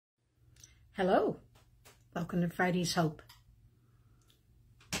Hello, welcome to Friday's Hope,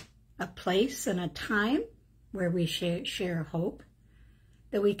 a place and a time where we share hope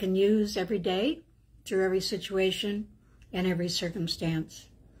that we can use every day through every situation and every circumstance.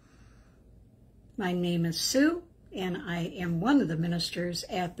 My name is Sue, and I am one of the ministers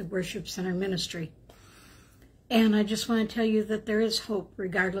at the Worship Center Ministry. And I just want to tell you that there is hope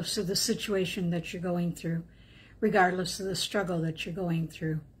regardless of the situation that you're going through, regardless of the struggle that you're going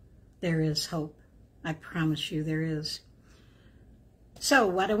through. There is hope. I promise you there is. So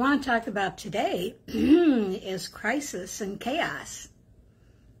what I want to talk about today is crisis and chaos.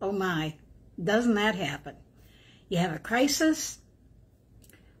 Oh my, doesn't that happen? You have a crisis,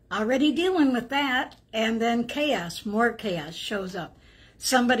 already dealing with that, and then chaos, more chaos shows up.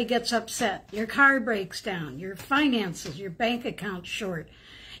 Somebody gets upset, your car breaks down, your finances, your bank account's short.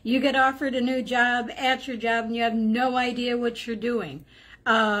 You get offered a new job at your job and you have no idea what you're doing.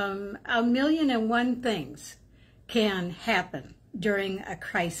 1,000,001 things can happen during a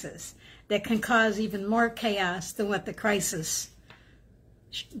crisis that can cause even more chaos than what the crisis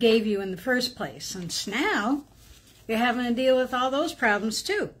gave you in the first place. And now you're having to deal with all those problems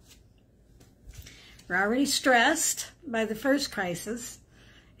too. We're already stressed by the first crisis,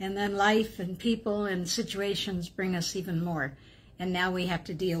 and then life and people and situations bring us even more. And now we have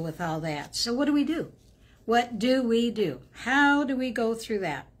to deal with all that. So what do we do? What do we do? How do we go through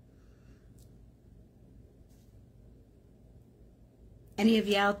that? Any of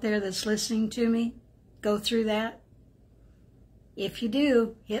you out there that's listening to me go through that? If you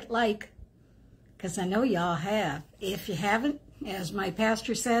do, hit like, because I know y'all have. If you haven't, as my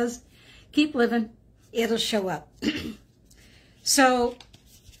pastor says, keep living. It'll show up. So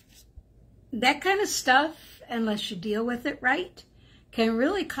that kind of stuff, unless you deal with it right, can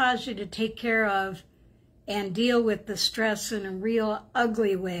really cause you to take care of and deal with the stress in real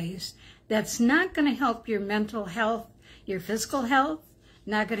ugly ways. That's not going to help your mental health, your physical health,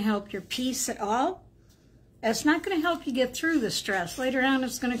 not going to help your peace at all. It's not going to help you get through the stress. Later on,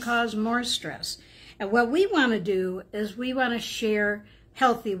 it's going to cause more stress. And what we want to do is we want to share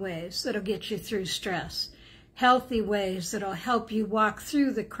healthy ways that'll get you through stress, healthy ways that'll help you walk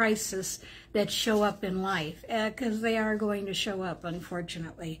through the crisis that show up in life, because they are going to show up,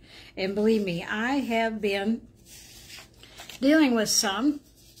 unfortunately. And believe me, I have been dealing with some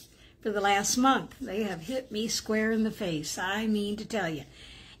for the last month. They have hit me square in the face, I mean to tell you.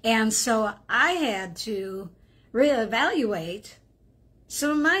 And so I had to reevaluate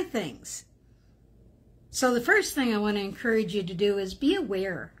some of my things. So the first thing I want to encourage you to do is be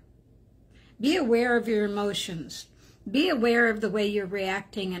aware. Be aware of your emotions. Be aware of the way you're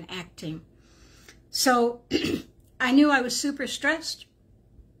reacting and acting. So I knew I was super stressed,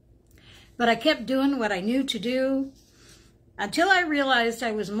 but I kept doing what I knew to do until I realized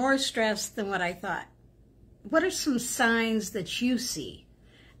I was more stressed than what I thought. What are some signs that you see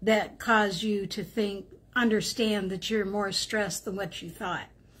that cause you to understand that you're more stressed than what you thought?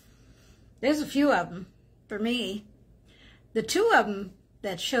 There's a few of them for me. The two of them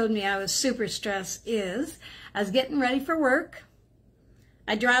that showed me I was super stressed is I was getting ready for work.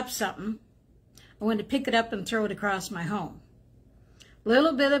 I dropped something. I wanted to pick it up and throw it across my home. A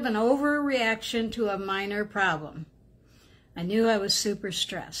little bit of an overreaction to a minor problem. I knew I was super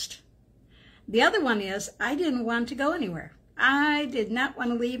stressed. The other one is I didn't want to go anywhere. I did not want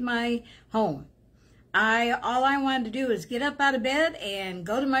to leave my home. All I wanted to do was get up out of bed and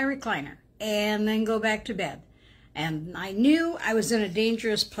go to my recliner and then go back to bed. And I knew I was in a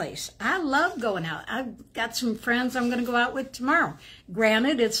dangerous place. I love going out. I've got some friends I'm going to go out with tomorrow.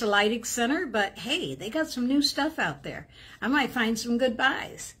 Granted, it's a lighting center, but hey, they got some new stuff out there. I might find some good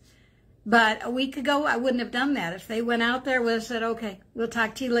buys. But a week ago, I wouldn't have done that. If they went out there, I would have said, okay, we'll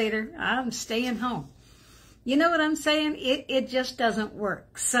talk to you later. I'm staying home. You know what I'm saying? It just doesn't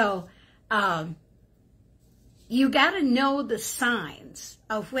work. So you got to know the signs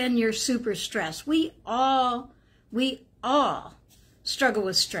of when you're super stressed. We all struggle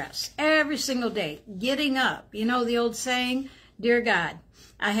with stress every single day. Getting up, you know the old saying, dear God,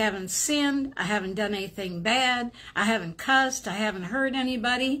 I haven't sinned, I haven't done anything bad, I haven't cussed, I haven't hurt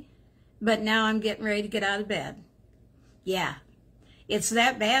anybody, but now I'm getting ready to get out of bed. Yeah, it's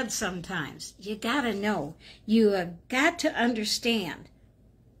that bad sometimes. You gotta know. You have got to understand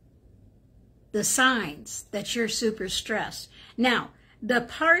the signs that you're super stressed. Now, the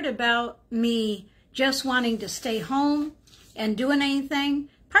part about me just wanting to stay home and doing anything,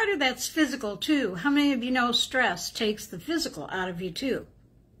 part of that's physical too. How many of you know stress takes the physical out of you too?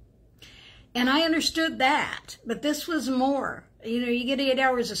 And I understood that, but this was more. You know, you get 8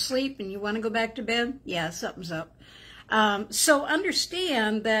 hours of sleep and you want to go back to bed? Yeah, something's up. So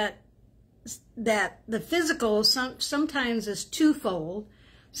understand that the physical sometimes is twofold.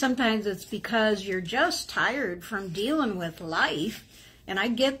 Sometimes it's because you're just tired from dealing with life, and I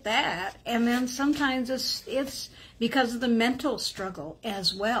get that. And then sometimes it's because of the mental struggle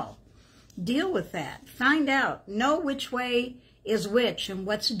as well. Deal with that. Find out. Know which way is which and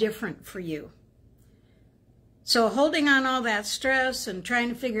what's different for you. So holding on all that stress and trying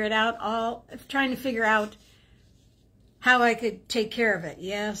to figure out how I could take care of it.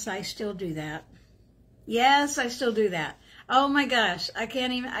 Yes, I still do that. Yes, I still do that. Oh my gosh,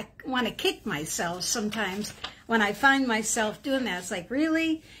 I want to kick myself sometimes when I find myself doing that. It's like,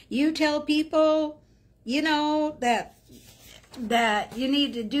 really? You tell people, you know, that you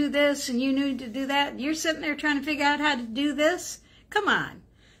need to do this and you need to do that. You're sitting there trying to figure out how to do this? Come on.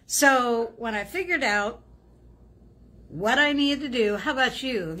 So when I figured out what I needed to do, how about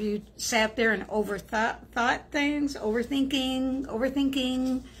you? Have you sat there and thought things? Overthinking.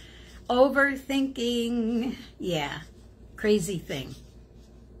 Yeah. Crazy thing.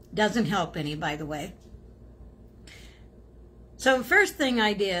 Doesn't help any, by the way. So the first thing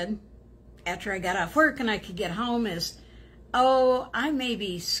I did after I got off work and I could get home is, I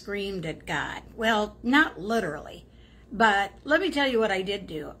maybe screamed at God. Well, not literally, but let me tell you what I did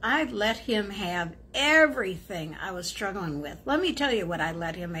do. I let him have everything I was struggling with. Let me tell you what I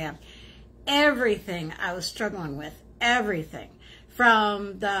let him have. Everything I was struggling with. Everything.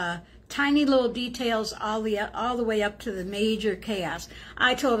 From the tiny little details all the way up to the major chaos.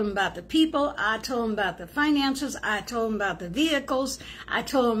 I told him about the people. I told him about the finances. I told him about the vehicles. I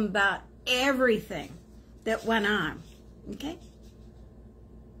told him about everything that went on. Okay?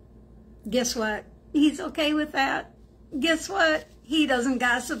 Guess what? He's okay with that. Guess what? He doesn't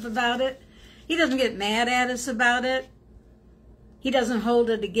gossip about it. He doesn't get mad at us about it. He doesn't hold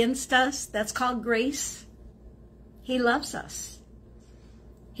it against us. That's called grace. He loves us.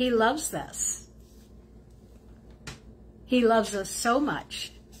 He loves us. He loves us so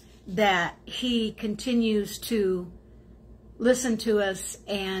much that he continues to listen to us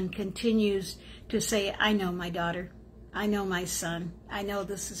and continues to say, I know my daughter. I know my son. I know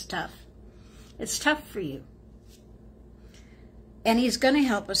this is tough. It's tough for you. And he's going to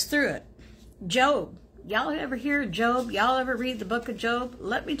help us through it. Job. Y'all ever hear of Job? Y'all ever read the book of Job?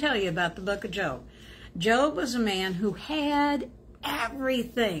 Let me tell you about the book of Job. Job was a man who had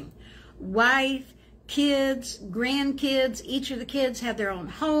everything. Wife, kids, grandkids. Each of the kids had their own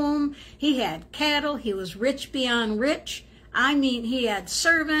home. He had cattle. He was rich beyond rich. I mean, he had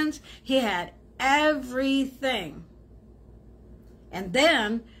servants. He had everything. And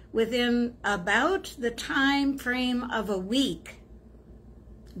then, within about the time frame of a week,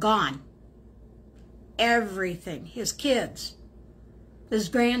 gone. Everything. His kids, his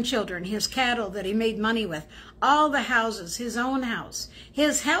grandchildren, his cattle that he made money with, all the houses, his own house,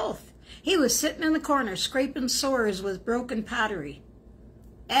 his health. He was sitting in the corner scraping sores with broken pottery.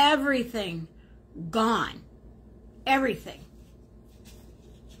 Everything gone. Everything.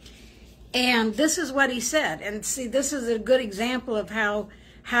 And this is what he said. And see, this is a good example of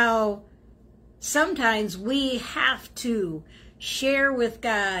how sometimes we have to share with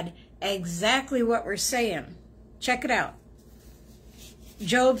God exactly what we're saying. Check it out.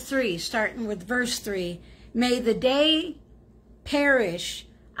 Job 3, starting with verse 3. May the day perish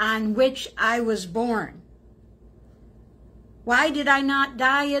on which I was born. Why did I not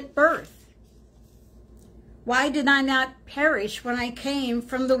die at birth? Why did I not perish when I came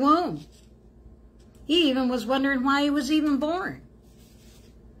from the womb? He even was wondering why he was even born.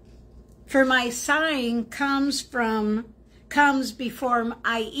 For my sighing comes before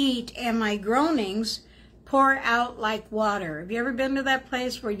I eat, and my groanings pour out like water. Have you ever been to that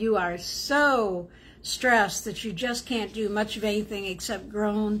place where you are so stressed that you just can't do much of anything except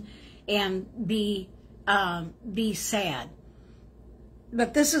groan and be sad?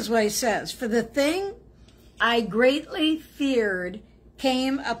 But this is what he says. For the thing I greatly feared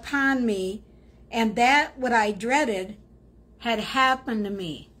came upon me, and that what I dreaded had happened to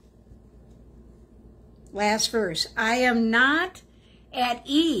me. Last verse. I am not at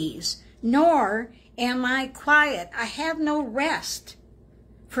ease, nor am I quiet. I have no rest,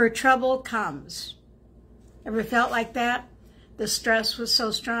 for trouble comes. Ever felt like that? The stress was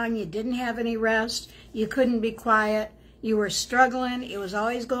so strong, you didn't have any rest, you couldn't be quiet, you were struggling, it was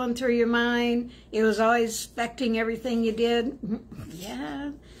always going through your mind, it was always affecting everything you did.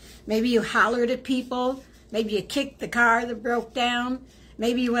 Yeah. Maybe you hollered at people, maybe you kicked the car that broke down,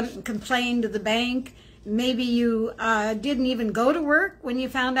 maybe you went and complained to the bank, maybe you didn't even go to work when you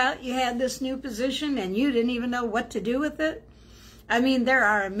found out you had this new position and you didn't even know what to do with it. I mean, there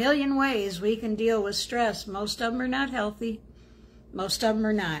are a million ways we can deal with stress. Most of them are not healthy. Most of them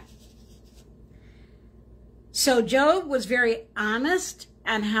are not. So Job was very honest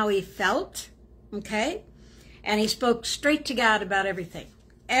on how he felt, okay? And he spoke straight to God about everything.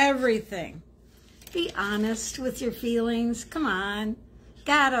 Everything. Be honest with your feelings. Come on.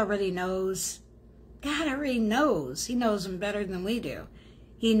 God already knows. God already knows. He knows them better than we do.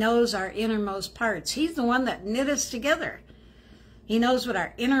 He knows our innermost parts. He's the one that knit us together. He knows what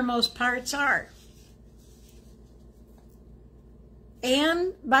our innermost parts are.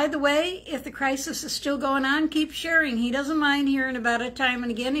 And, by the way, if the crisis is still going on, keep sharing. He doesn't mind hearing about it time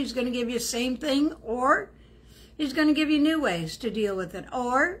and again. He's going to give you the same thing, or he's going to give you new ways to deal with it,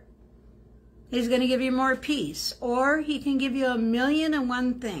 or he's going to give you more peace, or he can give you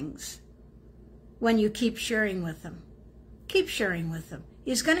 1,000,001 things when you keep sharing with him. Keep sharing with him.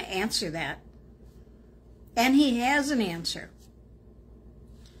 He's going to answer that. And he has an answer.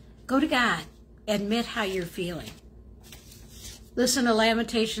 Go to God. Admit how you're feeling. Listen to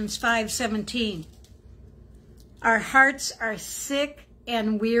Lamentations 5:17. Our hearts are sick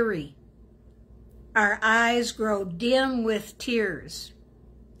and weary. Our eyes grow dim with tears.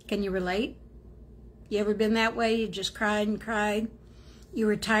 Can you relate? You ever been that way? You just cried and cried. You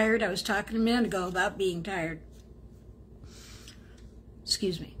were tired. I was talking a minute ago about being tired.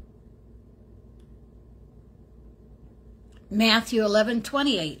 Excuse me. Matthew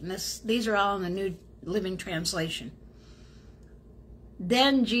 11:28. And these are all in the New Living Translation.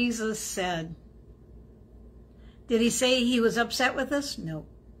 Then Jesus said, did he say he was upset with us? No.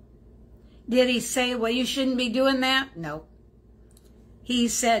 Did he say, well, you shouldn't be doing that? No. He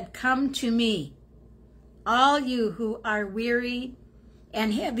said, come to me, all you who are weary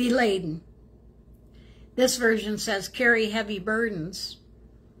and heavy laden. This version says, carry heavy burdens.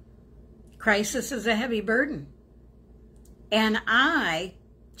 Crisis is a heavy burden. And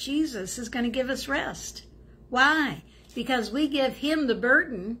Jesus, is going to give us rest. Why? Because we give him the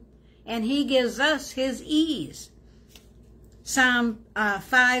burden, and he gives us his ease. Psalm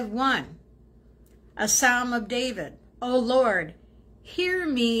 5:1, a psalm of David. O Lord, hear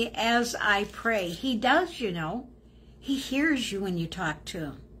me as I pray. He does, you know. He hears you when you talk to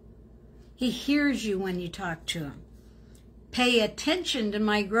him. He hears you when you talk to him. Pay attention to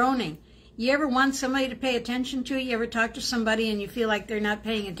my groaning. You ever want somebody to pay attention to you? You ever talk to somebody and you feel like they're not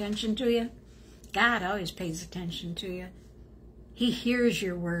paying attention to you? God always pays attention to you. He hears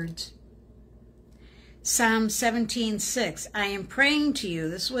your words. Psalm 17:6, I am praying to you.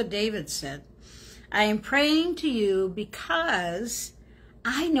 This is what David said. I am praying to you because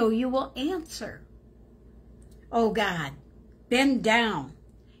I know you will answer. Oh God, bend down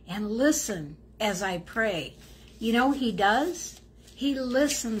and listen as I pray. You know he does? He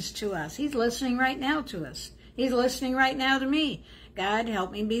listens to us. He's listening right now to us. He's listening right now to me. God,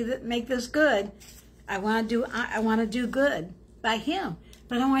 help me make this good. I want to do good by him.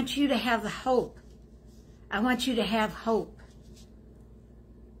 But I want you to have the hope. I want you to have hope.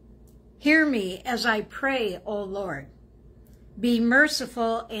 Hear me as I pray, O Lord. Be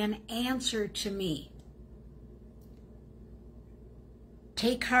merciful and answer to me.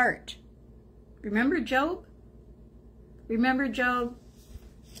 Take heart. Remember Job? Remember Job?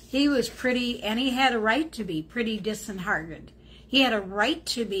 He was pretty, and he had a right to be pretty disheartened. He had a right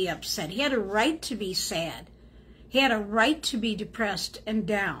to be upset. He had a right to be sad. He had a right to be depressed and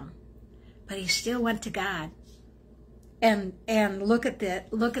down. But he still went to God. And look at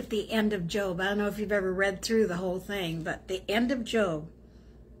the end of Job. I don't know if you've ever read through the whole thing, but the end of Job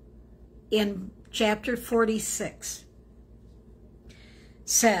in chapter 46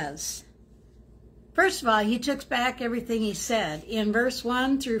 says, first of all, he took back everything he said. In verse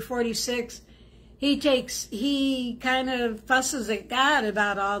 1 through 46, he kind of fusses at God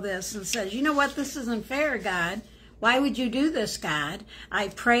about all this and says, you know what, this isn't fair, God. Why would you do this, God? I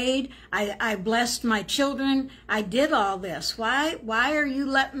prayed, I blessed my children, I did all this. Why are you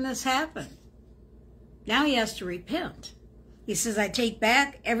letting this happen? Now he has to repent. He says, I take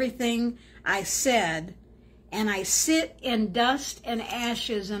back everything I said, and I sit in dust and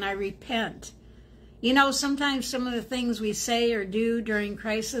ashes, and I repent. You know, sometimes some of the things we say or do during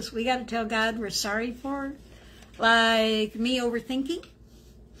crisis, we got to tell God we're sorry for. Like me overthinking,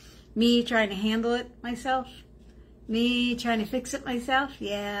 me trying to handle it myself, me trying to fix it myself.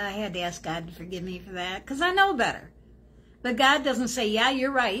 Yeah, I had to ask God to forgive me for that because I know better. But God doesn't say, yeah,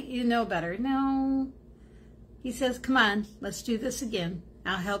 you're right, you know better. No. He says, come on, let's do this again.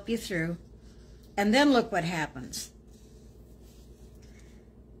 I'll help you through. And then look what happens.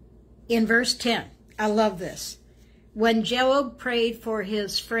 In verse 10, I love this. When Job prayed for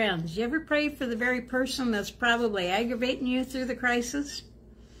his friends, you ever pray for the very person that's probably aggravating you through the crisis?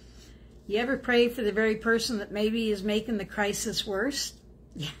 You ever pray for the very person that maybe is making the crisis worse?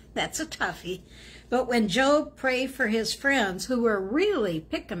 Yeah, that's a toughie. But when Job prayed for his friends who were really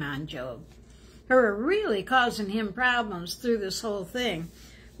picking on Job, who were really causing him problems through this whole thing,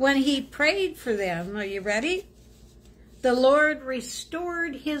 when he prayed for them, are you ready? The Lord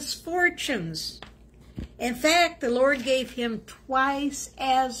restored his fortunes. In fact, the Lord gave him twice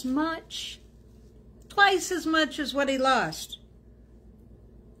as much as what he lost.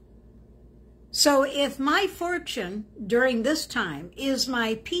 So if my fortune during this time is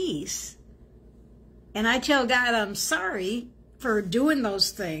my peace, and I tell God I'm sorry for doing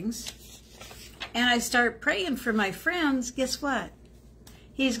those things, and I start praying for my friends, guess what?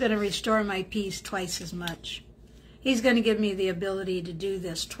 He's going to restore my peace twice as much. He's going to give me the ability to do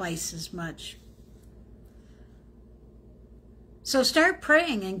this twice as much. So start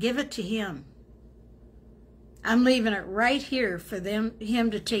praying and give it to him. I'm leaving it right here for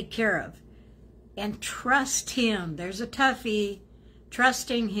him to take care of. And trust him. There's a toughie,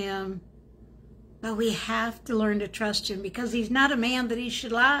 trusting him. But we have to learn to trust him because he's not a man that he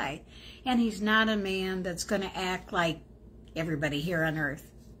should lie. And he's not a man that's going to act like everybody here on earth.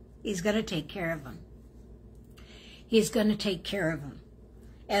 He's going to take care of them. He's going to take care of them.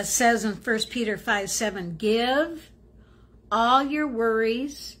 As says in 1 Peter 5:7, give all your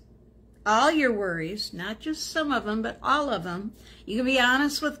worries, not just some of them, but all of them. You can be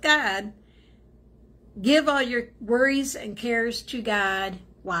honest with God. Give all your worries and cares to God.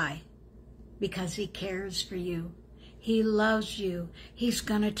 Why? Because he cares for you. He loves you. He's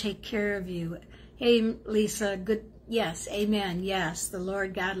going to take care of you. Hey, Lisa, good. Yes, amen. Yes, the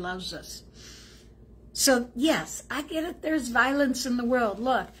Lord God loves us. So, yes, I get it. There's violence in the world.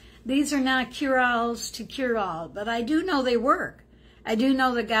 Look, these are not cure-alls to cure all, but I do know they work. I do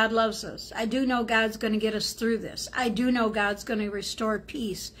know that God loves us. I do know God's going to get us through this. I do know God's going to restore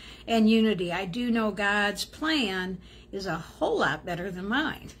peace and unity. I do know God's plan is a whole lot better than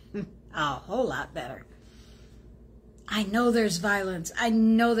mine. A whole lot better. I know there's violence. I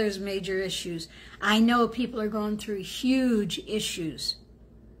know there's major issues. I know people are going through huge issues.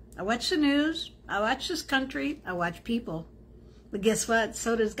 I watch the news. I watch this country. I watch people. But guess what?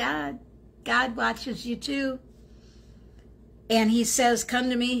 So does God. God watches you too. And he says, come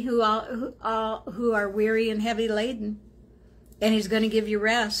to me who are weary and heavy laden, and he's going to give you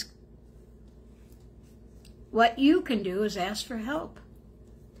rest. What you can do is ask for help.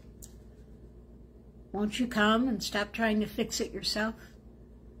 Won't you come and stop trying to fix it yourself?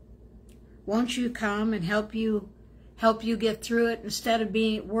 Won't you come and help you get through it instead of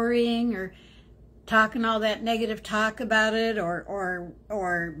worrying or talking all that negative talk about it,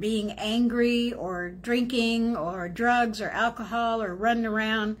 or being angry, or drinking, or drugs, or alcohol, or running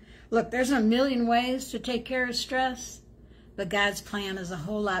around? Look, there's a million ways to take care of stress, but God's plan is a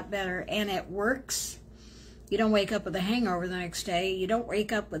whole lot better, and it works. You don't wake up with a hangover the next day. You don't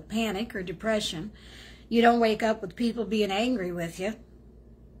wake up with panic or depression. You don't wake up with people being angry with you.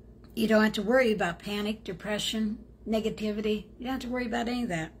 You don't have to worry about panic, depression, negativity. You don't have to worry about any of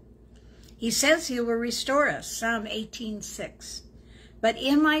that. He says he will restore us, Psalm 18:6. But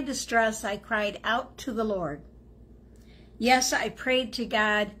in my distress I cried out to the Lord. Yes, I prayed to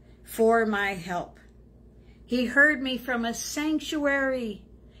God for my help. He heard me from a sanctuary.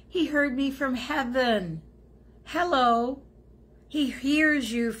 He heard me from heaven. Hello. He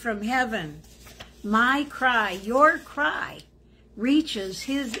hears you from heaven. My cry, your cry, reaches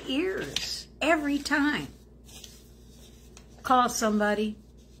his ears every time. Call somebody.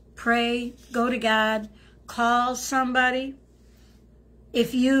 Pray, go to God, call somebody.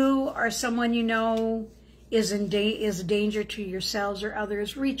 If you or someone you know is a danger to yourselves or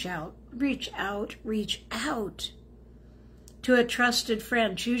others, reach out to a trusted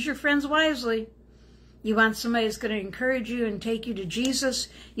friend. Choose your friends wisely. You want somebody that's going to encourage you and take you to Jesus.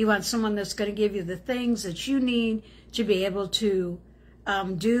 You want someone that's going to give you the things that you need to be able to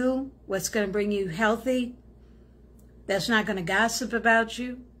do what's going to bring you healthy, that's not going to gossip about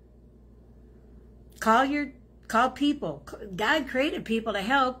you. Call people. God created people to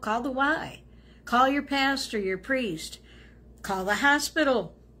help. Call the Y. Call your pastor, your priest. Call the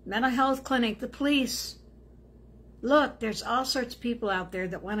hospital, mental health clinic, the police. Look, there's all sorts of people out there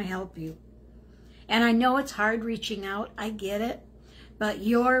that want to help you. And I know it's hard reaching out. I get it. But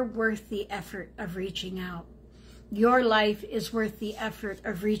you're worth the effort of reaching out. Your life is worth the effort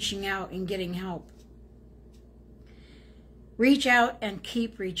of reaching out and getting help. Reach out and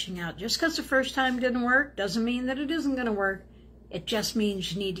keep reaching out. Just because the first time didn't work doesn't mean that it isn't going to work. It just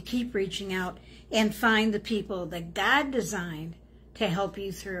means you need to keep reaching out and find the people that God designed to help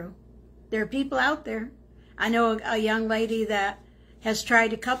you through. There are people out there. I know a young lady that has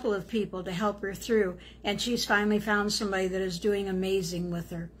tried a couple of people to help her through, and she's finally found somebody that is doing amazing with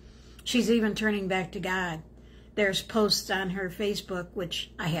her. She's even turning back to God. There's posts on her Facebook,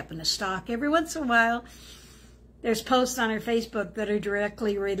 which I happen to stalk every once in a while. There's posts on her Facebook that are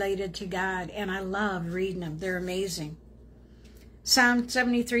directly related to God, and I love reading them. They're amazing. Psalm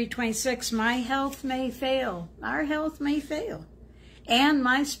 73:26, my health may fail, our health may fail, and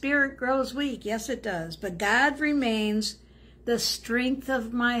my spirit grows weak. Yes, it does. But God remains the strength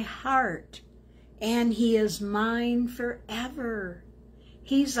of my heart, and he is mine forever.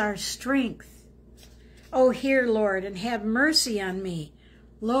 He's our strength. Oh, hear, Lord, and have mercy on me.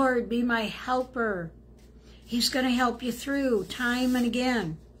 Lord, be my helper. He's going to help you through time and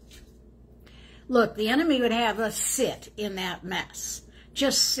again. Look, the enemy would have us sit in that mess.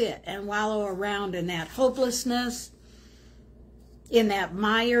 Just sit and wallow around in that hopelessness, in that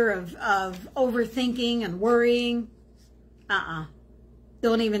mire of overthinking and worrying.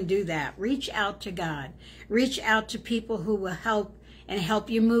 Don't even do that. Reach out to God. Reach out to people who will help and help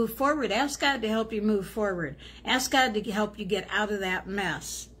you move forward. Ask God to help you move forward. Ask God to help you get out of that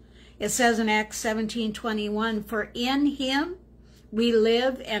mess. It says in Acts 17:21, for in him we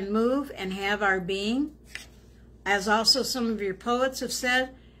live and move and have our being. As also some of your poets have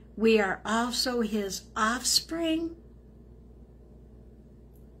said, we are also his offspring.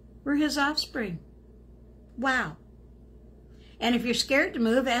 We're his offspring. Wow. And if you're scared to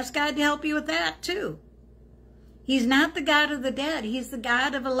move, ask God to help you with that too. He's not the God of the dead. He's the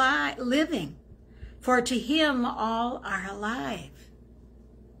God of living. For to him all are alive.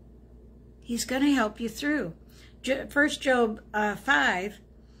 He's going to help you through. 1 John 5,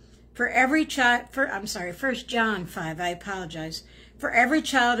 for every child, 1 John 5, I apologize. For every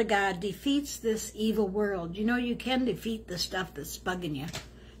child of God defeats this evil world. You know, you can defeat the stuff that's bugging you,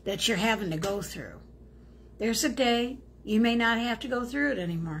 that you're having to go through. There's a day you may not have to go through it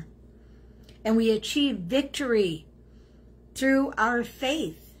anymore. And we achieve victory through our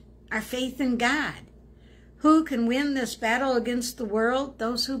faith in God. Who can win this battle against the world?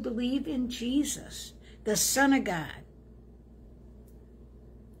 Those who believe in Jesus, the Son of God.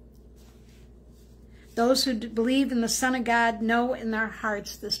 Those who believe in the Son of God know in their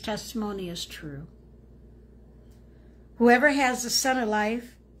hearts this testimony is true. Whoever has the Son of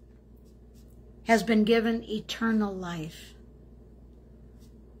Life has been given eternal life.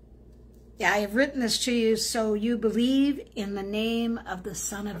 Yeah, I have written this to you so you believe in the name of the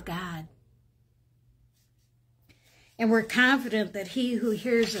Son of God. And we're confident that he who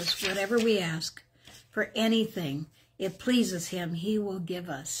hears us, whatever we ask, for anything, it pleases him, he will give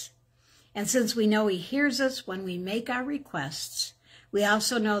us. And since we know he hears us when we make our requests, we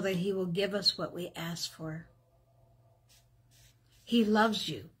also know that he will give us what we ask for. He loves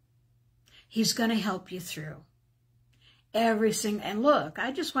you. He's going to help you through everything. And look,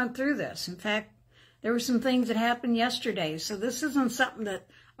 I just went through this. In fact, there were some things that happened yesterday. So this isn't something that,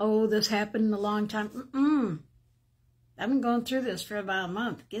 oh, this happened a long time. I've been going through this for about a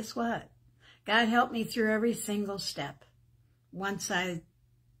month. Guess what? God helped me through every single step. Once I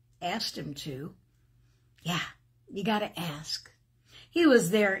asked him to. Yeah, you got to ask. He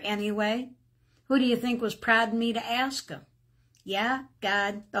was there anyway. Who do you think was prodding me to ask him? Yeah,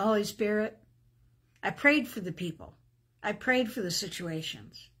 God, the Holy Spirit. I prayed for the people. I prayed for the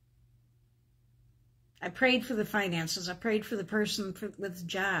situations. I prayed for the finances. I prayed for the person with the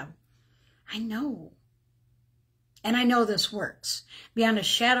job. I know. And I know this works. Beyond a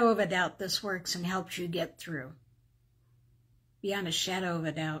shadow of a doubt, this works and helps you get through. Beyond a shadow of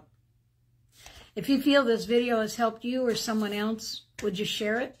a doubt. If you feel this video has helped you or someone else, would you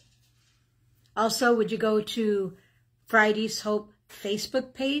share it? Also, would you go to Friday's Hope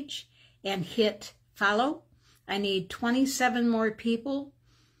Facebook page and hit follow? I need 27 more people,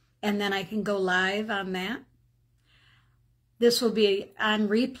 and then I can go live on that. This will be on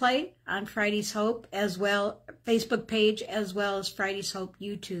replay on Friday's Hope as well, Facebook page, as well as Friday's Hope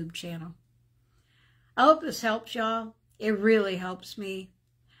YouTube channel. I hope this helps y'all. It really helps me.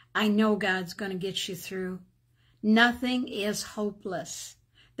 I know God's going to get you through. Nothing is hopeless.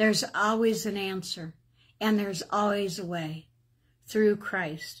 There's always an answer, and there's always a way. Through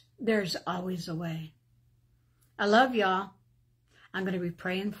Christ, there's always a way. I love y'all. I'm going to be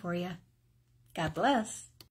praying for you. God bless.